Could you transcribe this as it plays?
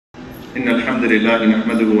إن الحمد لله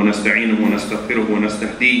نحمده ونستعينه ونستغفره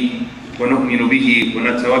ونستهديه ونؤمن به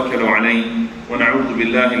ونتوكل عليه ونعوذ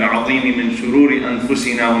بالله العظيم من شرور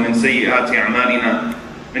أنفسنا ومن سيئات أعمالنا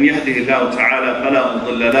من يهده الله تعالى فلا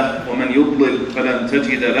مضل له ومن يضلل فلن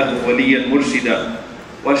تجد له وليا مرشدا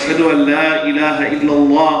وأشهد أن لا إله إلا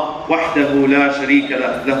الله وحده لا شريك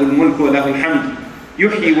له له الملك وله الحمد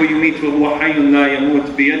يحيي ويميت وهو حي لا يموت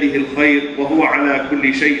بيده الخير وهو على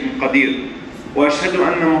كل شيء قدير وأشهد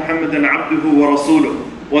أن محمدا عبده ورسوله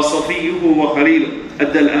وصفيه وخليله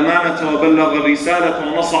أدى الأمانة وبلغ الرسالة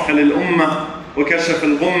ونصح للأمة وكشف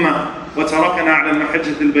الغمة وتركنا على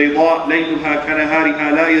المحجة البيضاء ليلها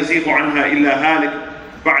كنهارها لا يزيغ عنها إلا هالك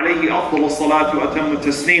فعليه أفضل الصلاة وأتم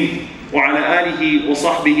التسليم وعلى آله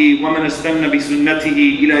وصحبه ومن استنى بسنته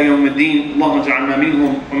إلى يوم الدين. اللهم اجعلنا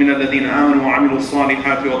منهم ومن الذين آمنوا وعملوا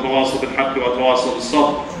الصالحات وتواصوا بالحق وتواصوا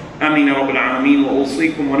بالصبر. آمين يا رب العالمين.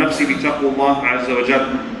 وأوصيكم ونفسي بتقوى الله عز وجل.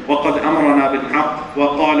 وقد أمرنا بالحق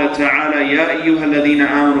وقال تعالى: يا أيها الذين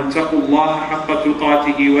آمنوا اتقوا الله حق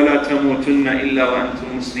تقاته ولا تموتن إلا وأنتم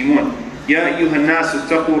مسلمون. يا أيها الناس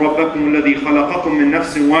اتقوا ربكم الذي خلقكم من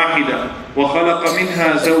نفس واحدة وخلق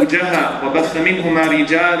منها زوجها وبث منهما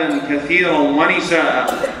رجالا كثيرا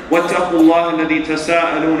ونساء واتقوا الله الذي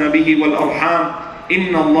تساءلون به والأرحام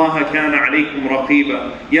إن الله كان عليكم رقيبا.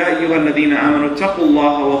 يا أيها الذين آمنوا اتقوا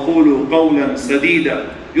الله وقولوا قولا سديدا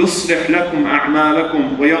يصلح لكم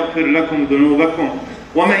أعمالكم ويغفر لكم ذنوبكم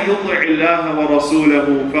ومن يطع الله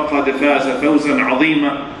ورسوله فقد فاز فوزا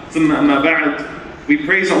عظيما. ثم أما بعد. We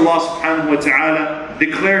praise Allah subhanahu wa ta'ala,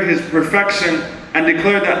 declare His perfection, and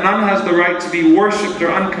declare that none has the right to be worshipped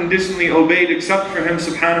or unconditionally obeyed except for Him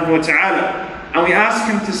subhanahu wa ta'ala. And we ask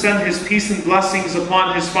Him to send His peace and blessings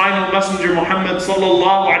upon His final messenger Muhammad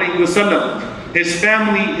sallallahu alayhi wa sallam, His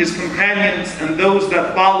family, His companions, and those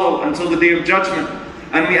that follow until the day of judgment.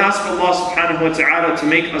 And we ask Allah subhanahu wa ta'ala to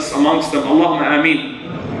make us amongst them. Allahumma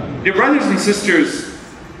ameen. Dear brothers and sisters,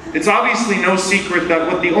 it's obviously no secret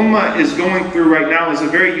that what the Ummah is going through right now is a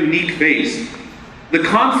very unique phase. The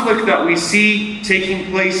conflict that we see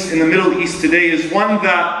taking place in the Middle East today is one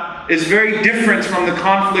that is very different from the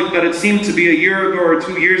conflict that it seemed to be a year ago or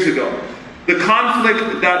 2 years ago. The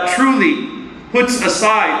conflict that truly puts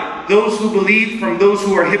aside those who believe from those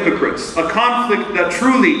who are hypocrites. A conflict that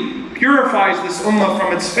truly purifies this Ummah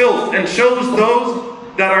from its filth and shows those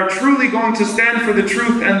that are truly going to stand for the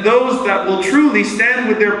truth and those that will truly stand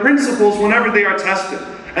with their principles whenever they are tested,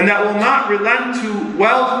 and that will not relent to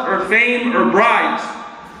wealth or fame or bribes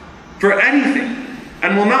for anything,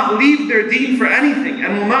 and will not leave their deen for anything,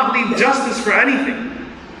 and will not leave justice for anything.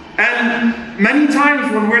 And many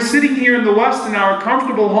times when we're sitting here in the West in our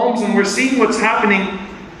comfortable homes and we're seeing what's happening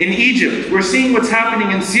in Egypt, we're seeing what's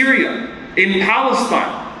happening in Syria, in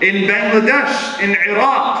Palestine, in Bangladesh, in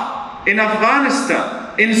Iraq, in Afghanistan,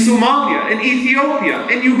 in Somalia, in Ethiopia,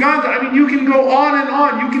 in Uganda. I mean, you can go on and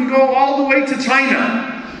on. You can go all the way to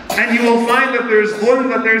China, and you will find that there's zulm,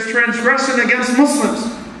 that there's transgression against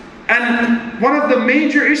Muslims. And one of the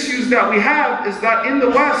major issues that we have is that in the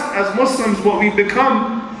West, as Muslims, what we've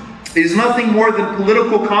become is nothing more than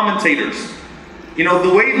political commentators. You know,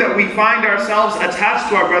 the way that we find ourselves attached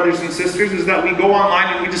to our brothers and sisters is that we go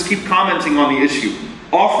online and we just keep commenting on the issue,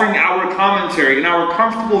 offering our commentary in our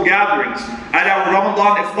comfortable gatherings, at our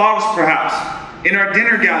Ramadan iftars perhaps, in our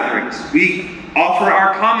dinner gatherings. We offer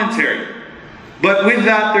our commentary. But with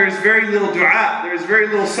that, there is very little dua, there is very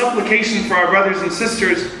little supplication for our brothers and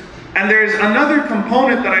sisters. And there is another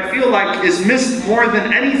component that I feel like is missed more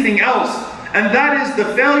than anything else, and that is the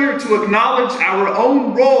failure to acknowledge our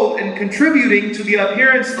own role in contributing to the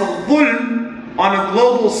appearance of dhulm on a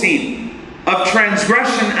global scene, of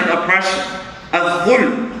transgression and oppression.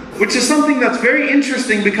 Al-dhulm, which is something that's very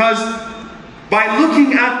interesting because by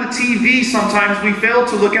looking at the TV sometimes we fail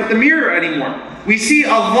to look at the mirror anymore. We see a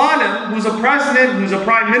zalim who's a president, who's a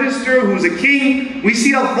prime minister, who's a king. We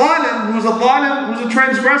see a zalim who's a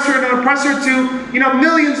transgressor and an oppressor to,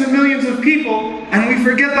 millions and millions of people, and we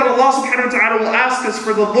forget that Allah subhanahu wa ta'ala will ask us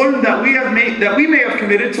for the dhulm that we may have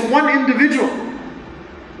committed to one individual.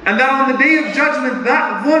 And that on the day of judgment,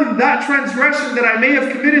 that dhulm, that transgression that I may have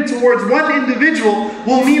committed towards one individual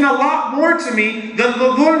will mean a lot more to me than the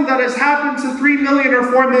dhulm that has happened to 3 million or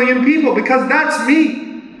 4 million people, because that's me.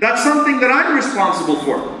 That's something that I'm responsible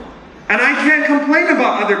for. And I can't complain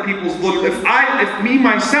about other people's dhulm. If me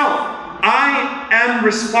myself, I am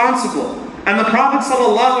responsible. And the Prophet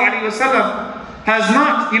ﷺ has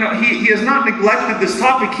not, he has not neglected this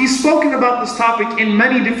topic. He's spoken about this topic in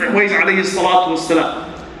many different ways, alayhi salatu wasalam.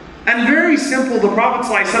 And very simple, the Prophet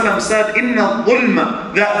ﷺ said, Inna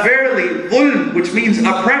dhulma, that verily dhulm, which means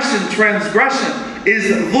oppression, transgression,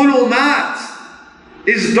 is dhulumat.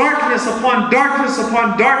 is darkness upon darkness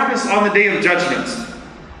upon darkness on the Day of Judgment.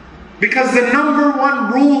 Because the number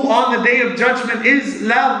one rule on the Day of Judgment is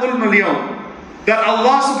La Dhulm al-Yawm. That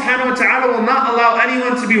Allah subhanahu wa ta'ala will not allow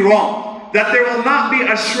anyone to be wrong. That there will not be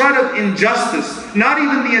a shred of injustice. Not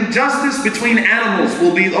even the injustice between animals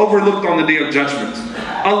will be overlooked on the Day of Judgment.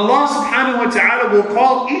 Allah subhanahu wa ta'ala will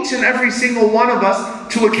call each and every single one of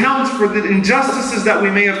us to account for the injustices that we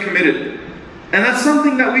may have committed. And that's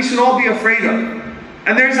something that we should all be afraid of.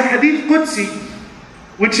 And there's a hadith Qudsi,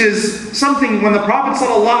 which is something when the Prophet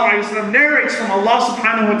ﷺ narrates from Allah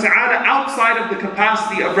subhanahu wa ta'ala outside of the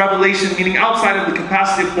capacity of revelation, meaning outside of the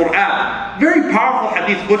capacity of Quran. Very powerful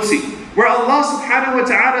hadith Qudsi, where Allah subhanahu wa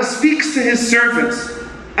ta'ala speaks to His servants.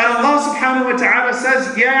 And Allah subhanahu wa ta'ala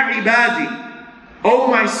says, Ya ibadi, O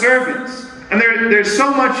my servants. And there's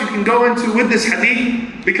so much you can go into with this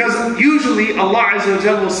hadith, because usually Allah Azza wa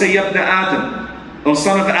Jalla will say, Yabna Adam, O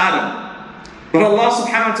son of Adam. But Allah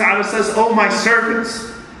subhanahu wa ta'ala says, O my servants.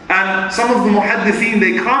 And some of the muhaddithin,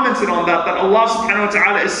 they commented on that Allah subhanahu wa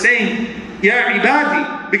ta'ala is saying, Ya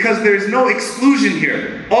ibadi, because there is no exclusion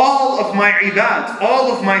here. All of my ibad,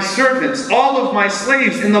 all of my servants, all of my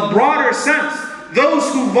slaves, in the broader sense,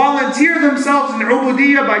 those who volunteer themselves in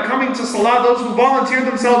ubudiyyah by coming to salah, those who volunteer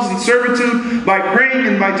themselves in servitude by praying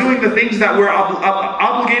and by doing the things that were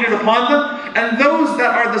obligated upon them, and those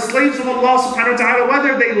that are the slaves of Allah subhanahu wa ta'ala,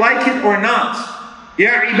 whether they like it or not.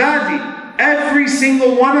 Ya ibadi, every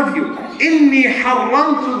single one of you, inni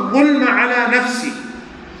haramtu dhulma ala nafsi.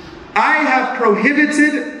 I have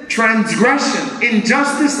prohibited transgression,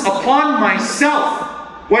 injustice upon myself.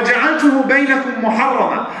 وَجَعَلْتُهُ بَيْنَكُمْ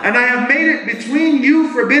مُحَرَّمًا. And I have made it between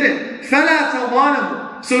you forbidden. فَلَا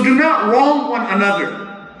تَظَالَمُوا. So do not wrong one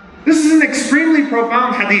another. This is an extremely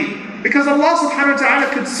profound hadith, because Allah subhanahu wa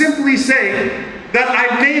ta'ala could simply say that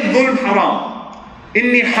I've made dhulm haram.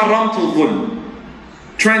 إِنِّي حَرَمْتُ الظُّلْمِ.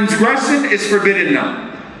 Transgression is forbidden now.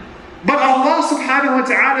 But Allah subhanahu wa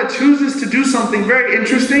ta'ala chooses to do something very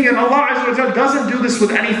interesting, and Allah Azza wa Jalla doesn't do this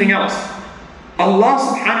with anything else. Allah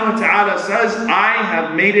subhanahu wa ta'ala says, I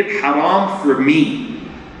have made it haram for me.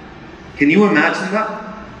 Can you imagine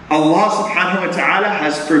that? Allah subhanahu wa ta'ala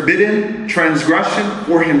has forbidden transgression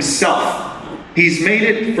for Himself. He's made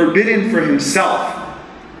it forbidden for Himself.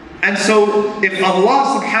 And so, if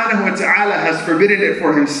Allah subhanahu wa ta'ala has forbidden it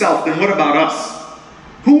for Himself, then what about us?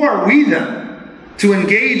 Who are we then to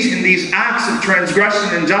engage in these acts of transgression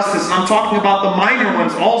and injustice? And I'm talking about the minor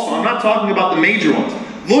ones also. I'm not talking about the major ones.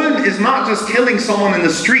 Dhulm is not just killing someone in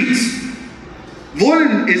the streets.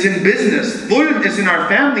 Dhulm is in business. Dhulm is in our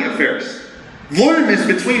family affairs. Dhulm is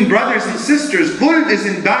between brothers and sisters. Dhulm is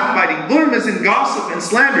in backbiting. Dhulm is in gossip and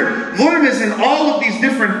slander. Dhulm is in all of these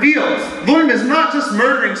different fields. Dhulm is not just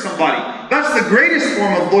murdering somebody. That's the greatest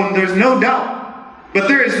form of dhulm, there's no doubt. But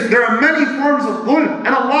there are many forms of dhulm. And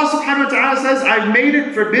Allah subhanahu wa ta'ala says, I've made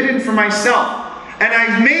it forbidden for myself. And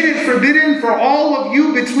I've made it forbidden for all of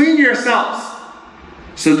you between yourselves.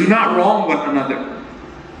 So do not wrong one another.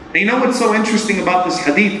 And you know what's so interesting about this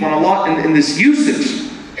hadith, when Allah, in this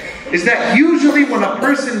usage, is that usually when a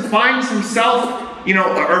person finds himself,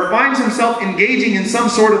 or finds himself engaging in some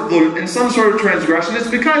sort of dhulm, in some sort of transgression,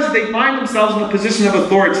 it's because they find themselves in a position of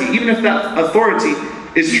authority, even if that authority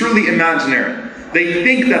is truly imaginary. They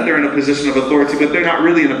think that they're in a position of authority, but they're not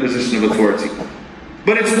really in a position of authority.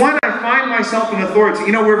 But it's when I find myself in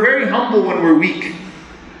authority. We're very humble when we're weak.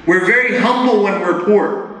 We're very humble when we're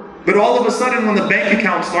poor. But all of a sudden, when the bank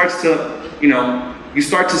account starts to, you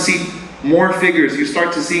start to see more figures, you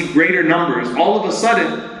start to see greater numbers. All of a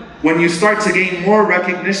sudden, when you start to gain more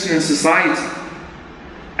recognition in society,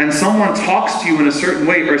 and someone talks to you in a certain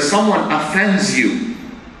way, or someone offends you,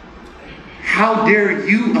 how dare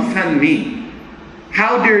you offend me?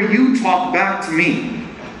 How dare you talk back to me?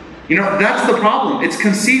 That's the problem. It's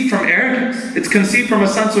conceived from arrogance. It's conceived from a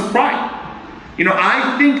sense of pride.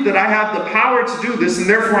 I think that I have the power to do this, and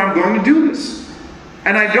therefore I'm going to do this.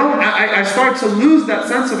 And I start to lose that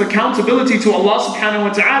sense of accountability to Allah subhanahu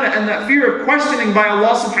wa ta'ala, and that fear of questioning by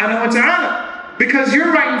Allah subhanahu wa ta'ala. Because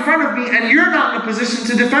you're right in front of me, and you're not in a position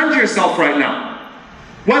to defend yourself right now.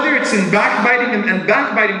 Whether it's in backbiting, and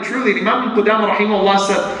backbiting truly, Imam Qudama rahimahullah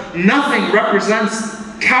said, nothing represents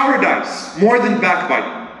cowardice more than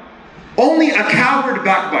backbiting. Only a coward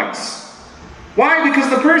backbites. Why? Because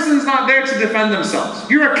the person's not there to defend themselves.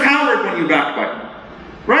 You're a coward when you backbite.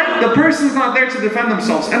 Right? The person's not there to defend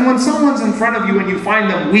themselves. And when someone's in front of you and you find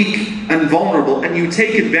them weak and vulnerable and you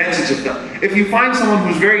take advantage of them, if you find someone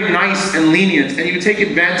who's very nice and lenient and you take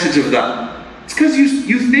advantage of that, it's because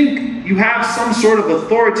you think you have some sort of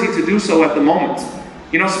authority to do so at the moment.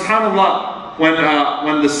 SubhanAllah,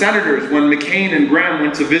 when the senators, when McCain and Graham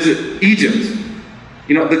went to visit Egypt,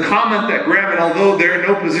 You know, the comment that Graham, and although they're in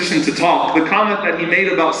no position to talk, the comment that he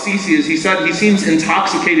made about Sisi is he said he seems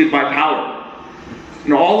intoxicated by power. You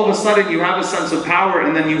know, all of a sudden you have a sense of power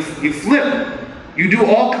and then you flip. You do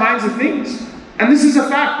all kinds of things. And this is a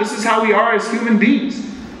fact. This is how we are as human beings.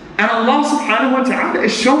 And Allah subhanahu wa ta'ala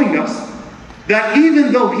is showing us that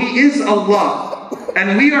even though He is Allah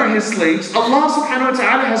and we are His slaves, Allah subhanahu wa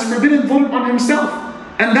ta'ala has forbidden dhulm on Himself.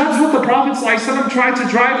 And that's what the Prophet ﷺ tried to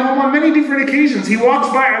drive home on many different occasions. He walks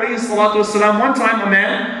by ﷺ one time a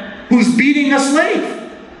man who's beating a slave.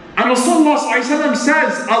 And Rasulullah ﷺ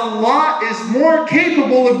says, Allah is more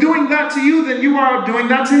capable of doing that to you than you are of doing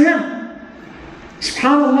that to him.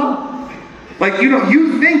 SubhanAllah. Like, you know,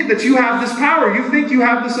 you think that you have this power, you think you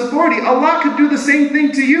have this authority. Allah could do the same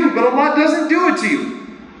thing to you, but Allah doesn't do it to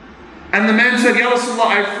you. And the man said, Ya Rasulullah,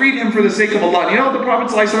 I freed him for the sake of Allah. You know what the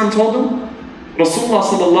Prophet ﷺ told him? Rasulullah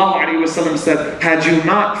ﷺ said, had you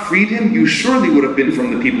not freed him, you surely would have been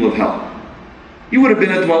from the people of hell. You would have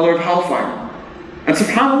been a dweller of hellfire. And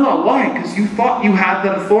subhanAllah, why? Because you thought you had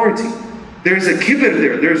that authority. There's a kibr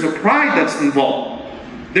there, there's a pride that's involved.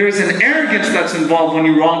 There is an arrogance that's involved when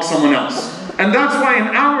you wrong someone else. And that's why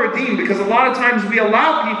in our deen, because a lot of times we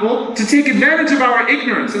allow people to take advantage of our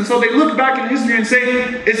ignorance. And so they look back in history and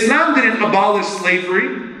say, Islam didn't abolish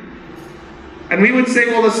slavery. And we would say,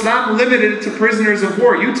 well, Islam limited it to prisoners of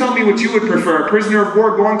war. You tell me what you would prefer. A prisoner of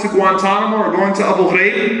war going to Guantanamo or going to Abu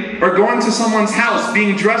Ghraib, or going to someone's house,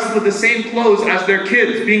 being dressed with the same clothes as their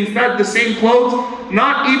kids, being fed the same clothes,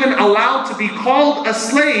 not even allowed to be called a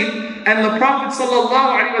slave. And the Prophet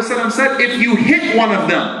ﷺ said, if you hit one of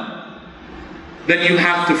them, then you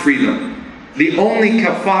have to free them. The only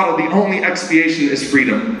kafara, the only expiation is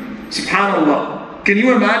freedom. SubhanAllah. Can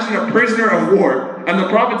you imagine a prisoner of war? And the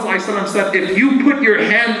Prophet ﷺ said, if you put your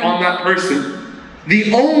hand on that person,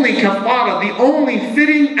 the only kafara, the only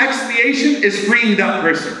fitting expiation is freeing that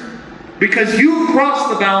person. Because you crossed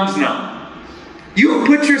the bounds now. You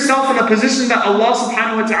put yourself in a position that Allah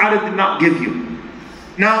subhanahu wa ta'ala did not give you.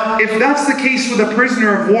 Now, if that's the case with a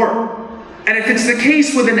prisoner of war, and if it's the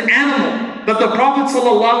case with an animal, that the Prophet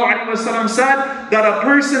ﷺ said that a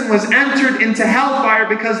person was entered into hellfire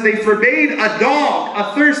because they forbade a dog,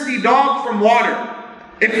 a thirsty dog, from water.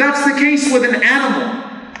 If that's the case with an animal,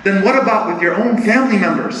 then what about with your own family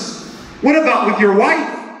members? What about with your wife?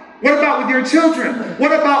 What about with your children?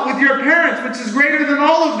 What about with your parents, which is greater than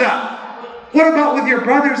all of that? What about with your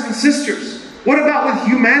brothers and sisters? What about with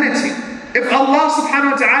humanity? If Allah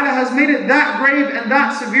subhanahu wa ta'ala has made it that grave and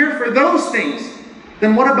that severe for those things,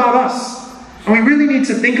 then what about us? And we really need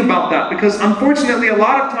to think about that, because unfortunately a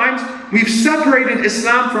lot of times we've separated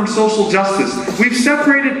Islam from social justice. We've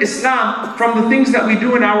separated Islam from the things that we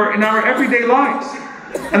do in our everyday lives.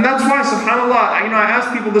 And that's why, subhanAllah, I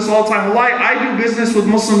ask people this all the time. Wallahi, I do business with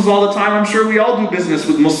Muslims all the time. I'm sure we all do business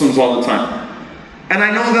with Muslims all the time. And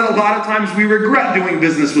I know that a lot of times we regret doing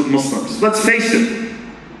business with Muslims. Let's face it.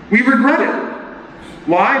 We regret it.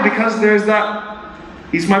 Why? Because there's that,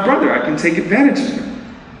 he's my brother, I can take advantage of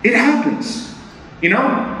him. It happens. You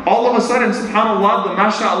know, all of a sudden, subhanAllah, the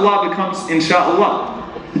masha'Allah becomes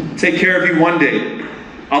insha'Allah. Take care of you one day.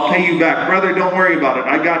 I'll pay you back. Brother, don't worry about it.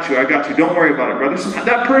 I got you. Don't worry about it, brother. So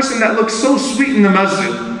that person that looks so sweet in the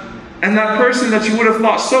masjid, and that person that you would have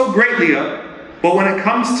thought so greatly of, but when it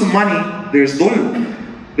comes to money, there's dhulm,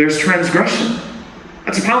 there's transgression.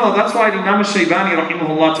 And subhanAllah, that's why Imam al-Shaybani,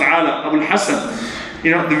 rahimahullah ta'ala, Abu al-Hasan,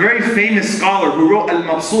 you know, the very famous scholar who wrote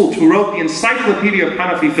Al-Mabsut, who wrote the Encyclopedia of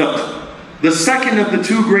Hanafi Fiqh, the second of the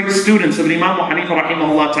two great students of Imam Abu Hanifa,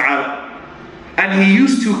 rahimahullah ta'ala. And he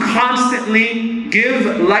used to constantly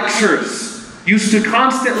give lectures, used to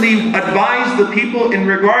constantly advise the people in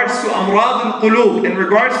regards to amrad al-qulub, in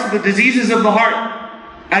regards to the diseases of the heart,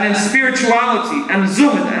 and in spirituality, and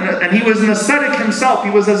zuhd, and he was an ascetic himself, he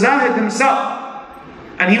was a zahid himself.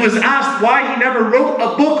 And he was asked why he never wrote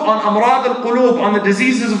a book on amrad al-qulub, on the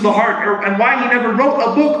diseases of the heart, and why he never wrote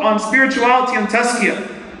a book on spirituality and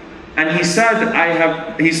tazkiyah. And he said, I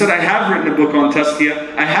have written a book on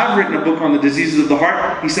tazkiyah, I have written a book on the diseases of the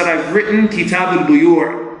heart. He said, I've written Kitab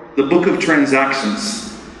al-Buyur', the book of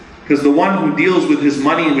transactions. Because the one who deals with his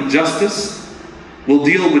money with justice will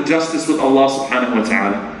deal with justice with Allah subhanahu wa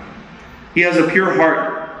ta'ala. He has a pure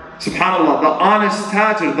heart. SubhanAllah, the honest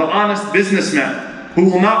tajir, the honest businessman, who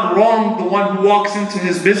will not wrong the one who walks into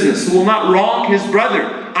his business, who will not wrong his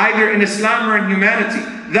brother, either in Islam or in humanity.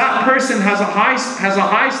 That person has a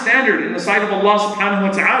high standard in the sight of Allah subhanahu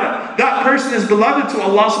wa ta'ala. That person is beloved to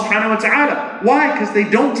Allah subhanahu wa ta'ala. Why? Because they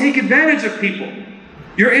don't take advantage of people.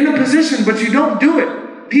 You're in a position, but you don't do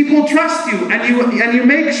it. People trust you, and you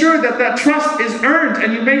make sure that that trust is earned,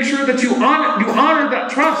 and you make sure that you honor that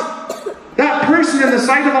trust. That person in the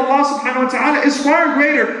sight of Allah subhanahu wa ta'ala is far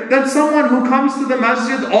greater than someone who comes to the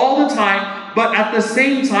masjid all the time, but at the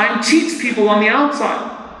same time cheats people on the outside.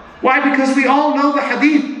 Why? Because we all know the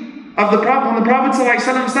hadith of the Prophet. When the Prophet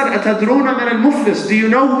ﷺ said, أَتَدْرُونَ مِنَ الْمُفْلِسِ, do you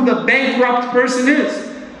know who the bankrupt person is?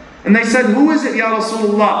 And they said, who is it, Ya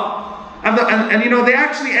Rasulullah? And you know, they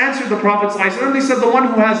actually answered the Prophet ﷺ. They said, the one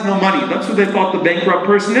who has no money. That's who they thought the bankrupt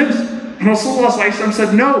person is. And Rasulullah ﷺ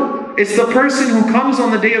said, no, it's the person who comes on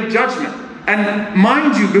the day of judgment. And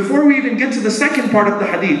mind you, before we even get to the second part of the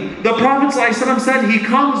hadith, the Prophet ﷺ said he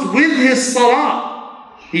comes with his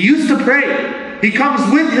salah. He used to pray. He comes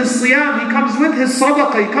with his siyam. He comes with his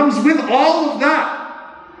sadaqah. He comes with all of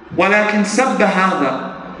that. وَلَكِنْ سَبَّ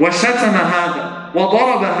هَذَا وَشَتَمَ هَذَا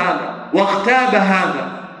وَضَرَبَ هَذَا وَاغْتَابَ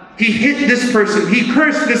هَذَا. He hit this person. He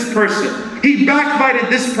cursed this person. He backbited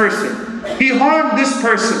this person. He harmed this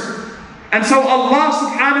person. And so Allah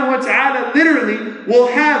subhanahu wa ta'ala literally will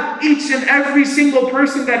have each and every single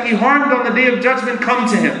person that he harmed on the day of judgment come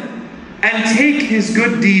to him and take his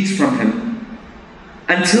good deeds from him.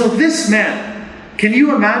 Until this man, can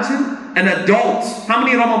you imagine an adult? How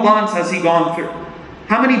many Ramadans has he gone through?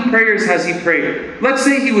 How many prayers has he prayed? Let's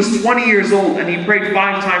say he was 20 years old and he prayed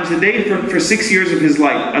 5 times a day for 6 years of his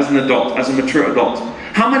life as an adult, as a mature adult.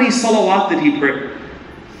 How many salawat did he pray?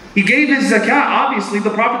 He gave his zakah. Obviously, the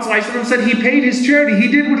Prophet ﷺ said he paid his charity.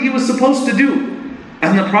 He did what he was supposed to do.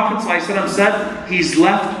 And the Prophet ﷺ said he's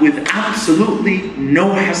left with absolutely no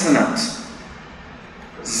hasanat.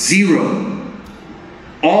 0.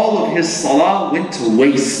 All of his salah went to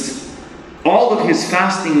waste. All of his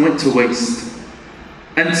fasting went to waste.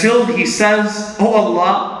 Until he says, oh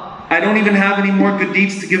Allah, I don't even have any more good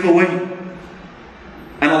deeds to give away.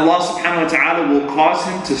 And Allah subhanahu wa ta'ala will cause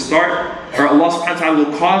him to start, or Allah subhanahu wa ta'ala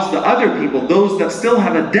will cause the other people, those that still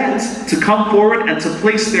have a debt, to come forward and to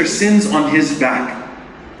place their sins on his back.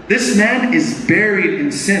 This man is buried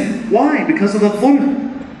in sin. Why? Because of the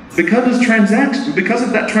dhulm. Because of his transaction. Because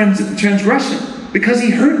of that transgression. Because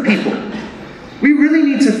he hurt people. We really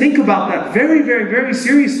need to think about that very, very, very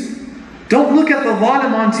seriously. Don't look at the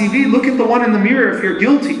zalim on TV. Look at the one in the mirror if you're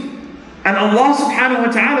guilty. And Allah subhanahu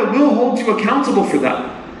wa ta'ala will hold you accountable for that.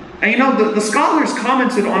 And you know, the scholars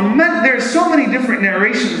commented on, there's so many different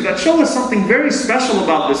narrations that show us something very special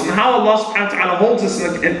about this and how Allah subhanahu wa ta'ala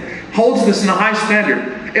holds this in a high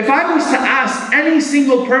standard. If I was to ask any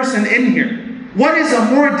single person in here, what is a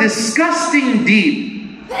more disgusting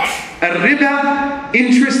deed? A riba,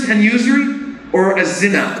 interest and usury, or a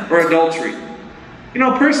zina, or adultery? You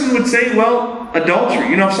know, a person would say, well, adultery.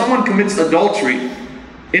 You know, if someone commits adultery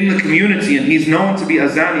in the community and he's known to be a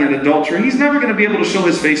zani, an adulterer, he's never going to be able to show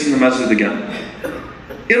his face in the masjid again.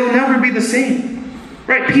 It'll never be the same.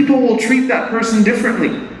 Right? People will treat that person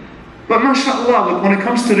differently. But mashallah, when it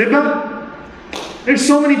comes to riba, there's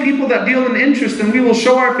so many people that deal in interest, and we will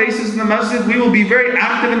show our faces in the masjid, we will be very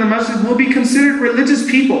active in the masjid, we'll be considered religious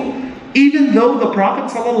people. Even though the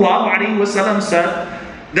Prophet ﷺ said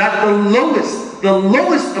that the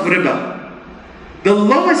lowest of riba, the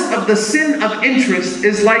lowest of the sin of interest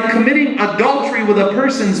is like committing adultery with a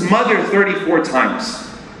person's mother 34 times.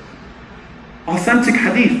 Authentic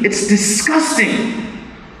hadith. It's disgusting.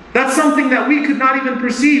 That's something that we could not even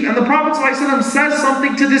perceive. And the Prophet ﷺ says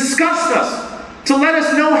something to disgust us, to let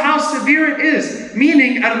us know how severe it is.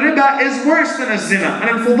 Meaning, al-riba is worse than a zina. And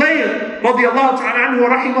al-Fudayl, radiyallahu ta'ala anhu wa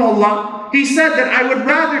rahimahullah, he said that I would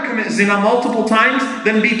rather commit zina multiple times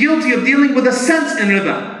than be guilty of dealing with a cent in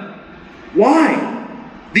riba. Why?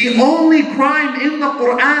 The only crime in the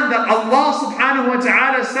Quran that Allah subhanahu wa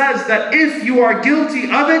ta'ala says that if you are guilty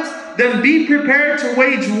of it, then be prepared to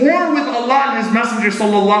wage war with Allah and His Messenger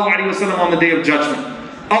sallallahu alaihi wasallam on the day of judgment.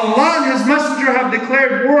 Allah and His Messenger have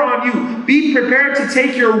declared war on you. Be prepared to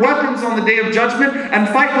take your weapons on the day of judgment and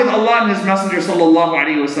fight with Allah and His Messenger sallallahu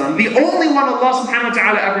alaihi wasallam. The only one Allah subhanahu wa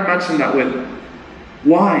ta'ala ever mentioned that with.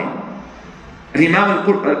 Why? And Imam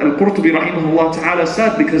al-Qurtubi rahimahullah ta'ala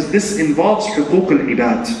said, because this involves huquq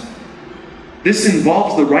al-ibad. This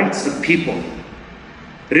involves the rights of people.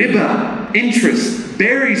 Riba, interest,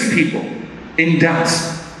 buries people in debt.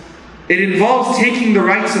 It involves taking the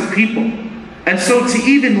rights of people. And so to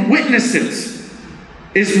even witness it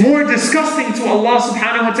is more disgusting to Allah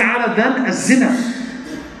subhanahu wa ta'ala than a zina.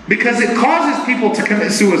 Because it causes people to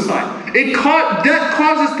commit suicide. Debt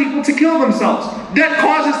causes people to kill themselves. Debt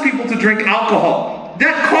causes people to drink alcohol.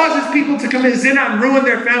 Debt causes people to commit zina and ruin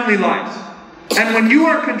their family lives. And when you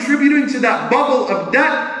are contributing to that bubble of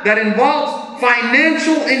debt that involves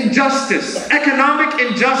financial injustice, economic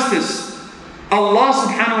injustice, Allah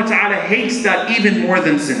subhanahu wa ta'ala hates that even more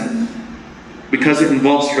than zina. Because it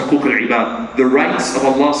involves huquq al-ibad, the rights of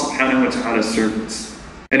Allah subhanahu wa ta'ala's servants.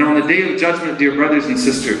 And on the Day of Judgment, dear brothers and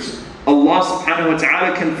sisters, Allah subhanahu wa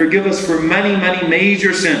ta'ala can forgive us for many, many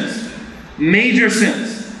major sins. Major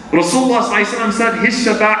sins. Rasulullah said his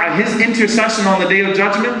shafa'ah, his intercession on the Day of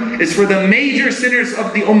Judgment is for the major sinners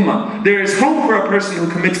of the ummah. There is hope for a person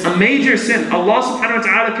who commits a major sin. Allah subhanahu wa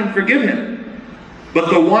ta'ala can forgive him. But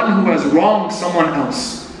the one who has wronged someone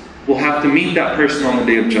else will have to meet that person on the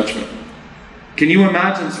Day of Judgment. Can you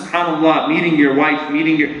imagine, subhanAllah, meeting your wife,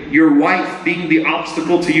 your wife being the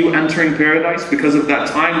obstacle to you entering paradise because of that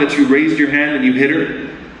time that you raised your hand and you hit her?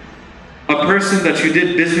 A person that you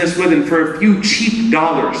did business with, and for a few cheap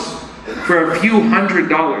dollars, for a few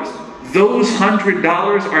 $100, those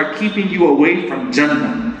 $100 are keeping you away from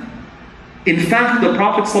Jannah. In fact, the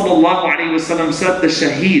Prophet ﷺ said the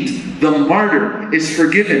shaheed, the martyr, is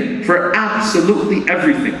forgiven for absolutely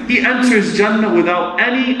everything. He enters Jannah without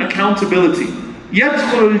any accountability.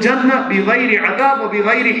 يَدْخُلُ الْجَنَّةِ بِغَيْرِ عَذَابٍ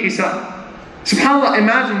وَبِغَيْرِ حِسَابٍ. SubhanAllah,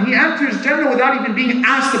 imagine, he enters Jannah without even being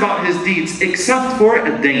asked about his deeds, except for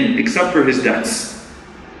a dain, except for his debts.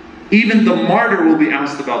 Even the martyr will be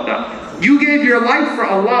asked about that. You gave your life for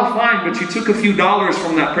Allah, fine, but you took a few dollars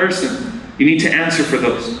from that person. You need to answer for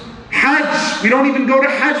those. Hajj, we don't even go to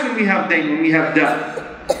Hajj when we have dain, when we have debt.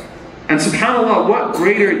 And subhanAllah, what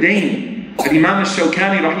greater dain? Imam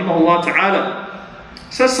al-Shawkani, rahimahullah ta'ala,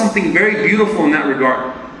 says something very beautiful in that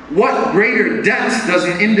regard. What greater debt does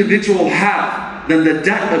an individual have than the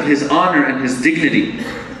debt of his honor and his dignity?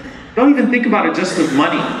 Don't even think about it just with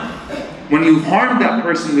money. When you've harmed that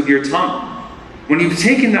person with your tongue, when you've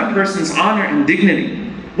taken that person's honor and dignity,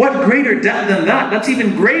 what greater debt than that? That's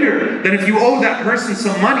even greater than if you owe that person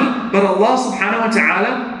some money. But Allah subhanahu wa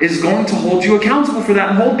ta'ala is going to hold you accountable for that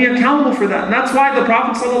and hold me accountable for that. And that's why the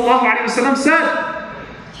Prophet ﷺ said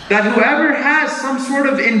that whoever has some sort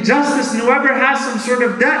of injustice and whoever has some sort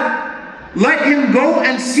of debt, let him go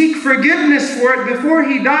and seek forgiveness for it before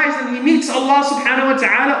he dies and he meets Allah subhanahu wa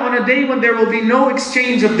ta'ala on a day when there will be no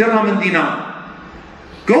exchange of dirham and dinar.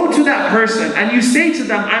 Go to that person and you say to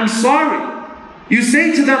them, I'm sorry. You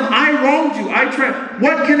say to them, I wronged you.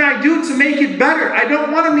 What can I do to make it better? I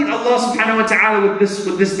don't want to meet Allah subhanahu wa ta'ala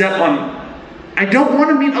with this debt on me. I don't want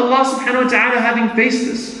to meet Allah subhanahu wa ta'ala having faced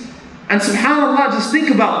this. And subhanAllah, just think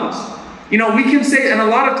about this. You know, we can say, and a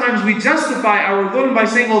lot of times we justify our dhulm by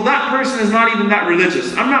saying, well, that person is not even that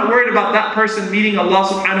religious. I'm not worried about that person meeting Allah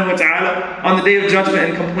subhanahu wa ta'ala on the Day of Judgment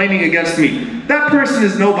and complaining against me. That person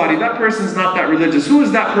is nobody. That person is not that religious. Who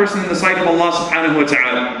is that person in the sight of Allah subhanahu wa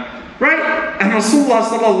ta'ala? Right? And Rasulullah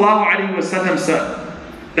sallallahu alayhi wa sallam said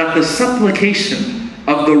that the supplication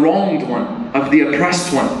of the wronged one, of the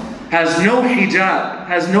oppressed one, has no hijab,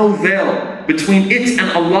 has no veil between it and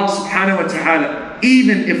Allah subhanahu wa ta'ala,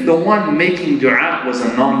 even if the one making dua was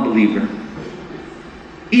a non-believer.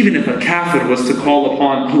 Even if a kafir was to call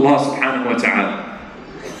upon Allah subhanahu wa ta'ala.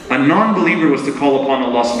 A non-believer was to call upon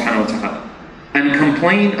Allah subhanahu wa ta'ala and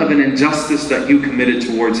complain of an injustice that you committed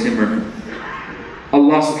towards him or her.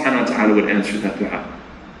 Allah subhanahu wa ta'ala would answer that dua.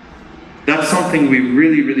 That's something we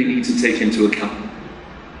really, really need to take into account.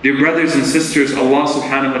 Dear brothers and sisters, Allah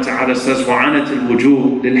subhanahu wa ta'ala says, وَعَنَتِ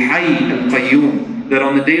الْوُجُوهِ لِلْحَيِّ الْقَيُّومِ, that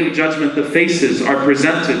on the Day of Judgment the faces are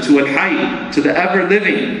presented to Al-Hayy, to the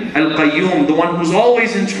ever-living Al-Qayyum, the one who's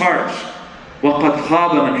always in charge. وَقَدْ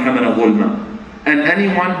خَابَ مَنْ حَمَلَ ظُلْمًا, and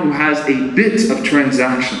anyone who has a bit of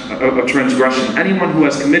transgression, anyone who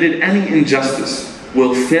has committed any injustice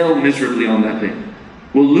will fail miserably on that day,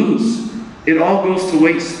 will lose. It all goes to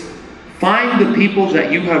waste. Find the people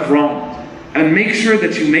that you have wronged and make sure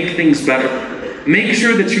that you make things better. Make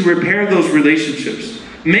sure that you repair those relationships.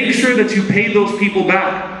 Make sure that you pay those people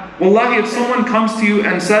back. Wallahi, if someone comes to you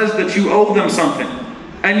and says that you owe them something,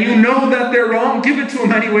 and you know that they're wrong, give it to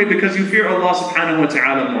them anyway because you fear Allah subhanahu wa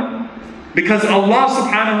ta'ala more. Because Allah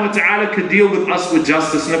subhanahu wa ta'ala could deal with us with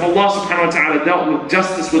justice, and if Allah subhanahu wa ta'ala dealt with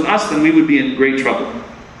justice with us, then we would be in great trouble.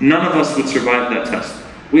 None of us would survive that test.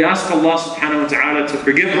 We ask Allah subhanahu wa ta'ala to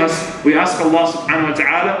forgive us. We ask Allah subhanahu wa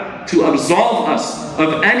ta'ala to absolve us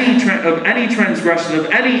of any transgression, of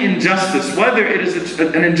any injustice, whether it is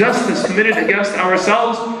an injustice committed against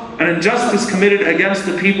ourselves, an injustice committed against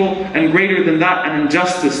the people, and greater than that, an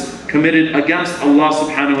injustice committed against Allah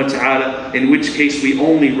subhanahu wa ta'ala, in which case we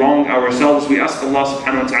only wrong ourselves. We ask Allah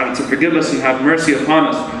subhanahu wa ta'ala to forgive us and have mercy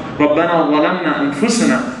upon us. ربنا ظلمنا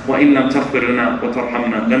أنفسنا وإن لم تغفر لنا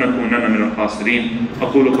وترحمنا لنكونن من الخاسرين.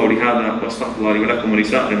 أقول قولي هذا وأستغفر الله لي ولكم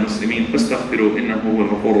ولسائر المسلمين فاستغفروه إنه هو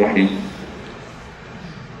الغفور الرحيم.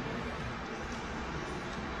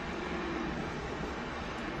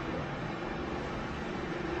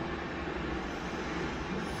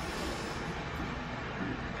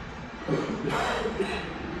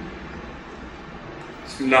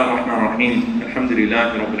 بسم الله الرحمن الرحيم الحمد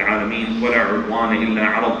لله رب العالمين ولا عدوان إلا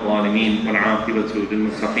على الظالمين والعاقبة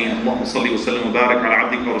للمتقين اللهم صل وسلم وبارك على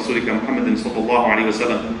عبدك ورسولك محمد صلى الله عليه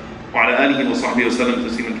وسلم وعلى آله وصحبه وسلم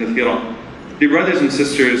تسليما كثيرا. Dear brothers and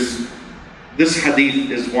sisters, this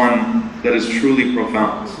hadith is one that is truly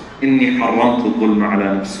profound. إني حرمت الظلم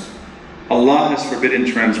على نفسي. Allah has forbidden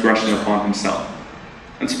transgression upon Himself.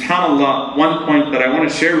 And subhanAllah, one point that I want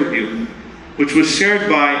to share with you, which was shared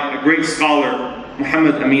by a great scholar,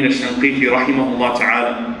 Muhammad Amin al-Shanqiqi rahimahullah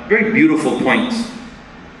ta'ala, very beautiful point.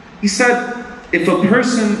 He said, if a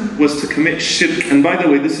person was to commit shirk, and by the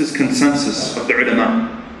way, this is consensus of the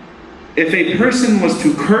ulama, if a person was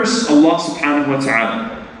to curse Allah subhanahu wa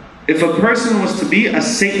ta'ala, if a person was to be a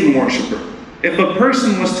Satan worshipper, if a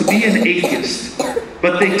person was to be an atheist,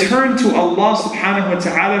 but they turned to Allah subhanahu wa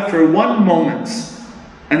ta'ala for one moment,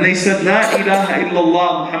 and they said, La ilaha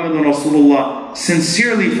illallah Muhammadun Rasulullah,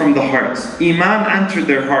 sincerely from the heart. Iman entered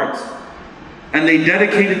their heart. And they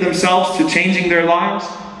dedicated themselves to changing their lives.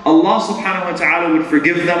 Allah subhanahu wa ta'ala would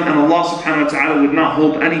forgive them, and Allah subhanahu wa ta'ala would not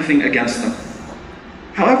hold anything against them.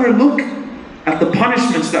 However, look at the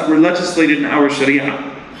punishments that were legislated in our Sharia.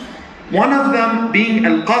 One of them being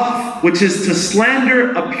al-qadh, which is to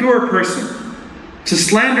slander a pure person, to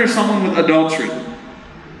slander someone with adultery.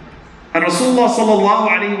 And Rasulullah sallallahu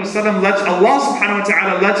alayhi wa sallam, Allah subhanahu wa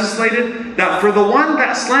ta'ala legislated that for the one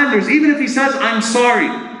that slanders, even if he says, I'm sorry,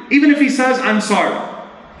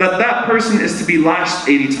 that that person is to be lashed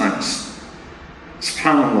 80 times.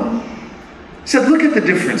 SubhanAllah. He said, look at the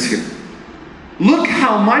difference here. Look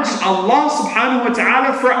how much Allah subhanahu wa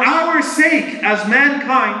ta'ala, for our sake as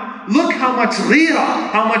mankind, look how much ghira,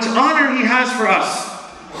 how much honor He has for us.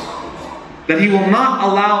 That He will not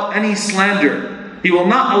allow any slander, He will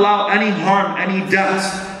not allow any harm, any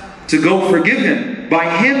death to go forgiven by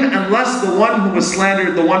Him unless the one who was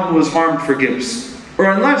slandered, the one who was harmed forgives.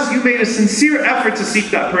 Or unless you made a sincere effort to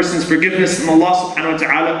seek that person's forgiveness and Allah subhanahu wa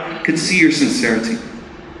ta'ala could see your sincerity.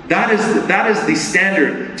 That is the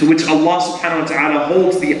standard to which Allah subhanahu wa ta'ala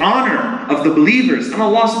holds the honor of the believers. And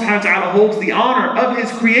Allah subhanahu wa ta'ala holds the honor of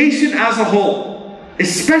His creation as a whole.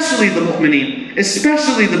 Especially the mu'mineen,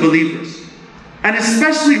 especially the believers. And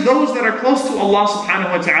especially those that are close to Allah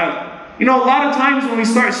subhanahu wa ta'ala. You know, a lot of times when we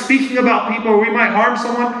start speaking about people, or we might harm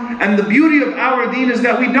someone, and the beauty of our deen is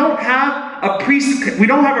that we don't have a priest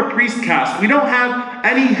caste. We don't have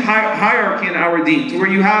any hierarchy in our deen, to where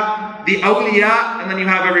you have the awliya and then you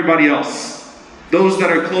have everybody else. Those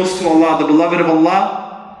that are close to Allah, the beloved of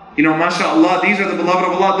Allah. You know, mashallah, these are the beloved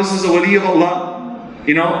of Allah, this is a wali of Allah.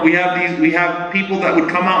 You know, we have people that would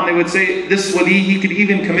come out and they would say, this wali, he could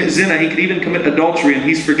even commit zina, he could even commit adultery, and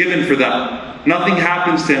he's forgiven for that. Nothing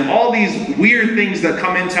happens to him. All these weird things that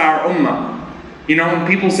come into our ummah. You know, when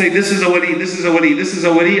people say, this is a wali, this is a wali, this is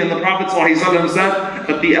a wali, and the Prophet ﷺ said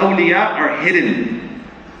that the awliya are hidden.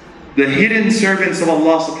 The hidden servants of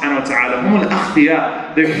Allah subhanahu wa ta'ala. Humul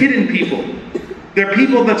akhfiya. They're hidden people. They're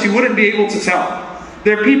people that you wouldn't be able to tell.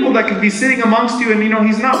 There are people that could be sitting amongst you and you know,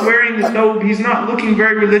 he's not wearing the thobe, he's not looking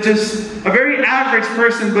very religious, a very average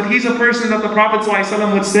person, but he's a person that the Prophet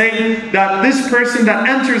ﷺ would say that this person that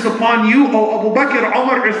enters upon you, O Abu Bakr,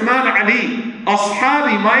 Omar, Uthman, Ali,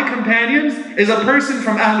 Ashabi, my companions, is a person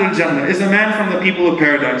from Ahlul Jannah, is a man from the people of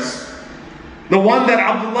paradise. The one that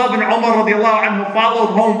Abdullah bin Omar radiallahu anhu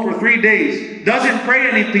followed home for 3 days, doesn't pray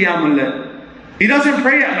any qiyamul layl. He doesn't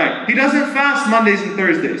pray at night. He doesn't fast Mondays and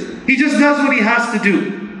Thursdays. He just does what he has to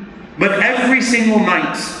do. But every single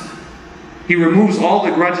night, he removes all the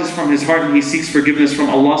grudges from his heart and he seeks forgiveness from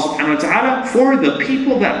Allah subhanahu wa ta'ala for the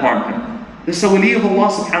people that harm him. This is a wali of Allah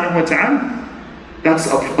subhanahu wa ta'ala. That's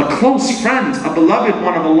a close friend, a beloved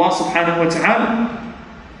one of Allah subhanahu wa ta'ala.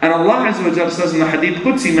 And Allah Azza wa Jalla says in the Hadith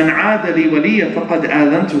Qudsi, مَنْ عَادَ لِي وَلِيَّ فَقَدْ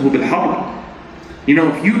آذَنْتُهُ بِالْحَرْبِ. You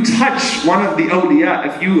know, if you touch one of the awliya,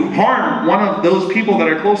 if you harm one of those people that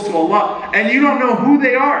are close to Allah, and you don't know who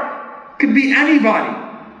they are, could be anybody.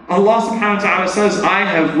 Allah subhanahu wa ta'ala says, I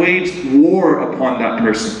have waged war upon that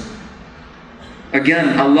person.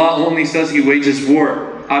 Again, Allah only says He wages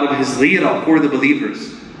war out of His ghira for the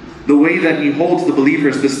believers. The way that He holds the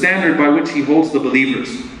believers, the standard by which He holds the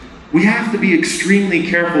believers. We have to be extremely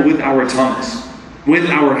careful with our tongues, with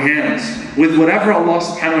our hands, with whatever Allah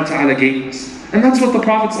subhanahu wa ta'ala gave us. And that's what the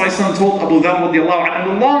Prophet ﷺ told Abu Dharr radiallahu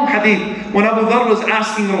anhu. In the long hadith, when Abu Dharr was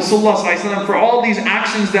asking Rasulullah ﷺ for all these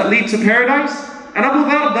actions that lead to paradise, and Abu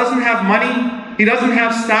Dharr doesn't have money, he doesn't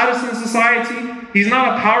have status in society, he's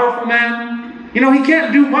not a powerful man, you know, he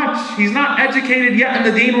can't do much. He's not educated yet in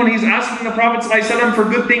the deen. When he's asking the Prophet ﷺ for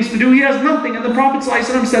good things to do, he has nothing. And the Prophet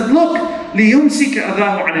ﷺ said, look, لِيُمْسِكَ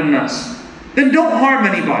أَذَاهُ عَنِ النَّاسِ. Then don't harm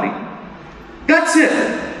anybody. That's it.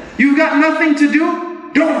 You've got nothing to do?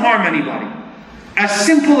 don't harm anybody. As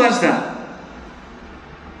simple as that.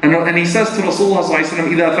 And he says to Rasulullah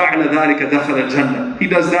إِذَا فَعْلَ ذَلِكَ دَخَلَ الْجَنَّةِ. He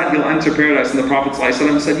does that, he'll enter paradise. And the Prophet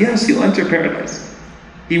said, yes, he'll enter paradise.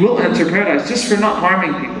 He will enter paradise just for not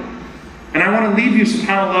harming people. And I want to leave you,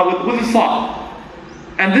 subhanAllah, with a thought.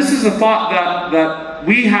 And this is a thought that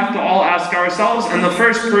we have to all ask ourselves, and the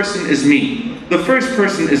first person is me. The first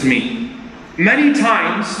person is me. Many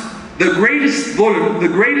times, the greatest dhulm, the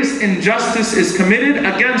greatest injustice is committed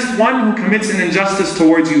against one who commits an injustice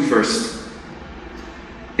towards you first.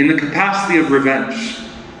 In the capacity of revenge.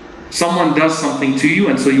 Someone does something to you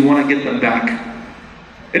and so you want to get them back.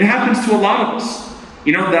 It happens to a lot of us.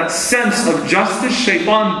 You know, that sense of justice,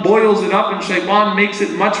 shaitan boils it up and shaitan makes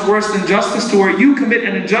it much worse than justice, to where you commit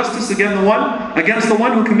an injustice against the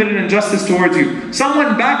one who committed an injustice towards you.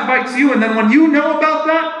 Someone backbites you, and then when you know about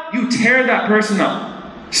that, you tear that person up.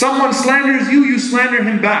 Someone slanders you, you slander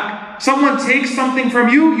him back. Someone takes something from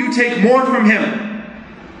you, you take more from him.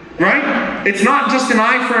 Right? It's not just an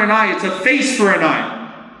eye for an eye, it's a face for an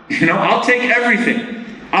eye. You know, I'll take everything.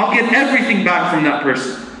 I'll get everything back from that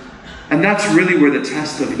person. And that's really where the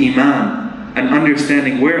test of Iman and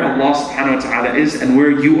understanding where Allah subhanahu wa ta'ala is and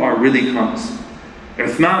where you are really comes.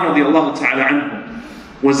 Uthman radiallahu ta'ala anhu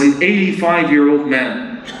was an 85-year-old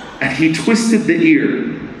man, and he twisted the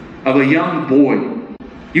ear of a young boy.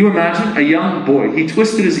 You imagine, a young boy. He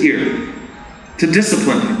twisted his ear to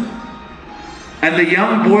discipline him. And the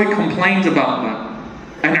young boy complained about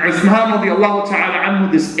that. And Uthman radiallahu ta'ala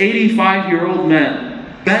anhu, this 85-year-old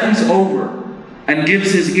man, bends over and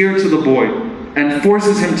gives his ear to the boy and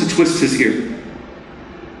forces him to twist his ear.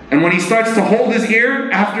 And when he starts to hold his ear,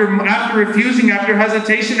 after refusing, after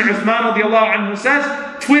hesitation, Uthman radiallahu anhu says,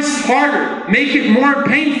 twist harder, make it more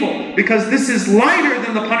painful, because this is lighter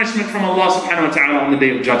than the punishment from Allah subhanahu wa ta'ala on the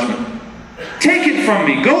Day of Judgment. Take it from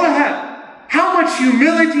me, go ahead. How much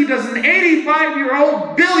humility does an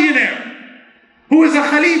 85-year-old billionaire, who is a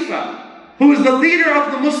Khalifa, who is the leader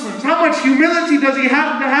of the Muslims, how much humility does he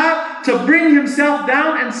have to bring himself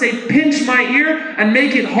down and say, pinch my ear and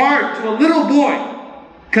make it hard to a little boy?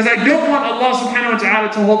 Because I don't want Allah subhanahu wa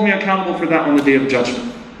ta'ala to hold me accountable for that on the Day of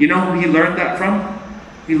Judgment. You know who he learned that from?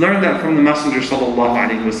 He learned that from the Messenger sallallahu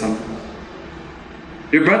alayhi wa sallam.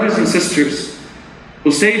 Dear brothers and sisters,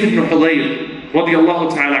 Usayd ibn Hudayr radiallahu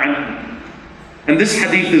ta'ala anhu. And this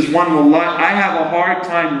hadith is one, wallah, I have a hard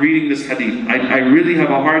time reading this hadith. I really have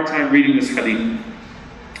a hard time reading this hadith.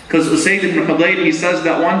 Because Usayd ibn Hudayr, he says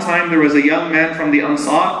that one time there was a young man from the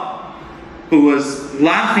Ansar who was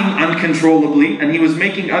laughing uncontrollably, and he was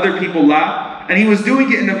making other people laugh, and he was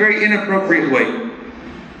doing it in a very inappropriate way.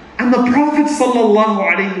 And the Prophet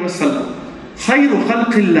sallallahu alaihi wasallam, khayru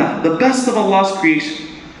khalqillah, the best of Allah's creation,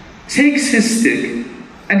 takes his stick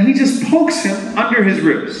and he just pokes him under his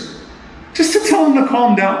ribs, just to tell him to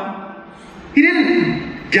calm down. He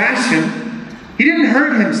didn't gash him, he didn't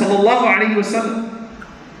hurt him, sallallahu alaihi wasallam.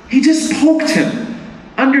 He just poked him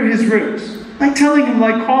under his ribs, like telling him,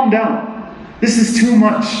 like, calm down. This is too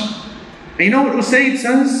much. And you know what Usayd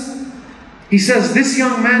says? He says, this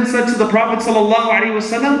young man said to the Prophet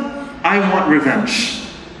ﷺ, I want revenge.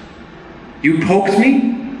 You poked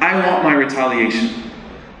me, I want my retaliation.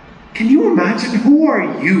 Can you imagine? Who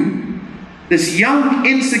are you? This young,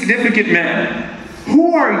 insignificant man.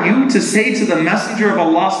 Who are you to say to the Messenger of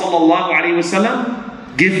Allah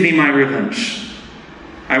ﷺ, give me my revenge.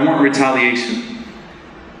 I want retaliation.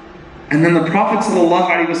 And then the Prophet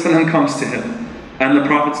ﷺ comes to him. And the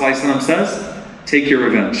Prophet ﷺ says, take your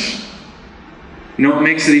revenge. You know what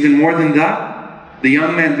makes it even more than that? The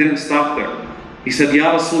young man didn't stop there. He said,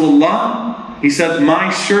 Ya Rasulullah, he said,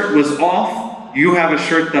 my shirt was off, you have a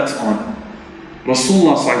shirt that's on.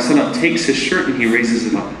 Rasulullah ﷺ takes his shirt and he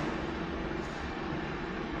raises it up.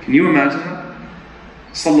 Can you imagine that?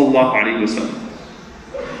 Sallallahu alayhi wa sallam.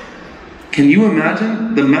 Can you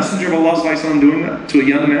imagine the Messenger of Allah ﷺ doing that to a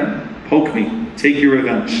young man? Poke me, take your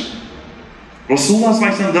revenge. Rasulullah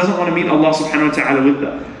ﷺ doesn't want to meet Allah subhanahu wa ta'ala with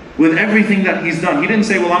that. With everything that he's done. He didn't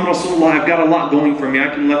say, well, I'm Rasulullah, I've got a lot going for me, I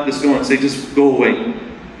can let this go, and say, just go away.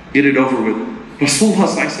 Get it over with. Rasulullah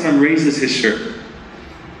ﷺ raises his shirt.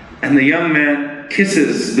 And the young man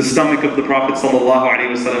kisses the stomach of the Prophet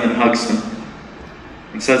ﷺ and hugs him.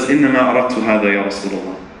 And says, إِنَّمَا أَرَدْتُ هَذَا يَا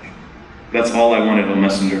Rasulullah. That's all I wanted, O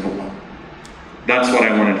Messenger of Allah. That's what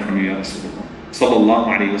I wanted from you, Ya Rasulullah.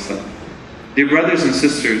 Sallallahu alayhi wa sallam. Dear brothers and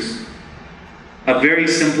sisters, a very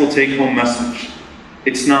simple take-home message.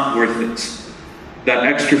 It's not worth it. That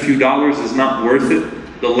extra few dollars is not worth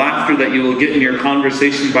it. The laughter that you will get in your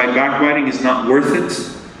conversation by backbiting is not worth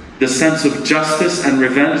it. The sense of justice and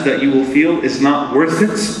revenge that you will feel is not worth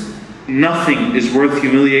it. Nothing is worth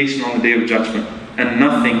humiliation on the Day of Judgment. and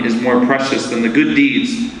nothing is more precious than the good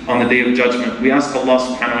deeds on the Day of Judgment. We ask Allah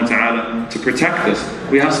subhanahu wa ta'ala to protect us.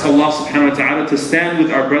 We ask Allah subhanahu wa ta'ala to stand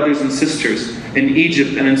with our brothers and sisters in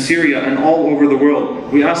Egypt and in Syria and all over the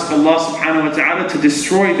world. We ask Allah subhanahu wa ta'ala to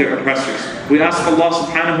destroy their oppressors. We ask Allah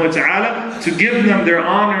subhanahu wa ta'ala to give them their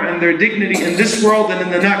honor and their dignity in this world and in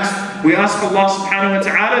the next. We ask Allah subhanahu wa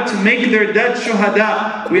ta'ala to make their dead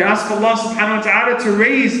shuhada. We ask Allah subhanahu wa ta'ala to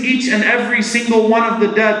raise each and every single one of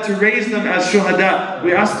the dead, to raise them as shuhada.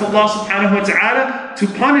 We ask Allah subhanahu wa ta'ala to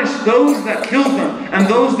punish those that kill them and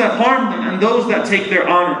those that harm them and those that take their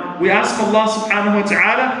honor. We ask Allah subhanahu wa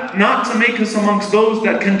ta'ala not to make us amongst those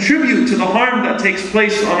that contribute to the harm that takes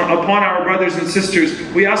place upon our brothers and sisters.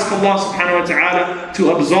 We ask Allah subhanahu wa ta'ala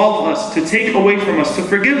to absolve us, to take away from us, to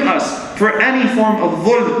forgive us for any form of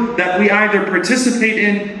dhulm that we either participate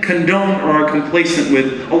in, condone, or are complacent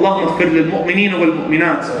with. Allahumma ighfir lil mu'minina wal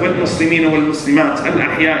mu'minat wal muslimina wal muslimat al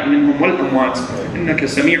ahya'i minhum wal amwat innaka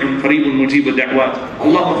sami'un qareebun mujibud da'wat.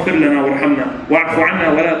 Allahumma ighfir lana warhamna wa'fu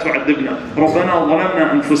 'anna wa la tu'adhibna. Rabbana zalamna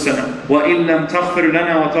anfusana wa in lam taghfir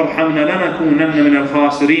lana wa tarhamna lanakunanna min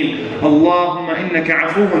al-khasirin. Allahumma innaka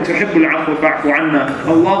 'afuwwun tuhibbul 'afwa fa'fu 'anna.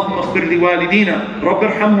 Allahumma ighfir li walidina rabbi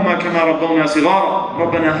irhamhuma kama rabbawna sighara.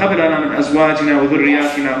 Rabbana hab lana min أزواجنا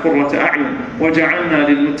وذرياتنا قرة أعين وجعلنا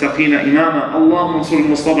للمتقين إماما. اللهم انصر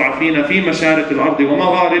المستضعفين في مشارق الأرض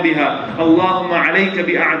ومغاربها. اللهم عليك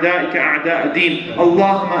بأعدائك أعداء الدين.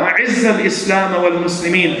 اللهم أعز الإسلام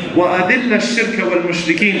والمسلمين وأذل الشرك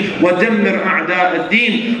والمشركين ودمر أعداء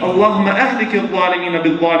الدين. اللهم أهلك الظالمين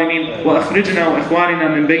بالظالمين وأخرجنا وإخواننا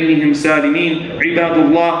من بينهم سالمين. عباد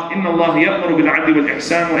الله، إن الله يأمر بالعدل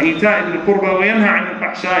والإحسان وإيتاء ذي القربى وينهى عن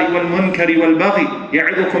الفحشاء والمنكر والبغي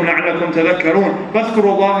يعظكم لعلكم تذكرون.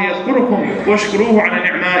 فاذكروا الله يذكركم واشكروه على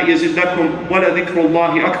نعمائه يزدكم ولذكر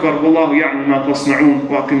الله أكبر والله يعلم ما تصنعون.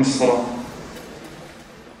 وأقم الصلاة.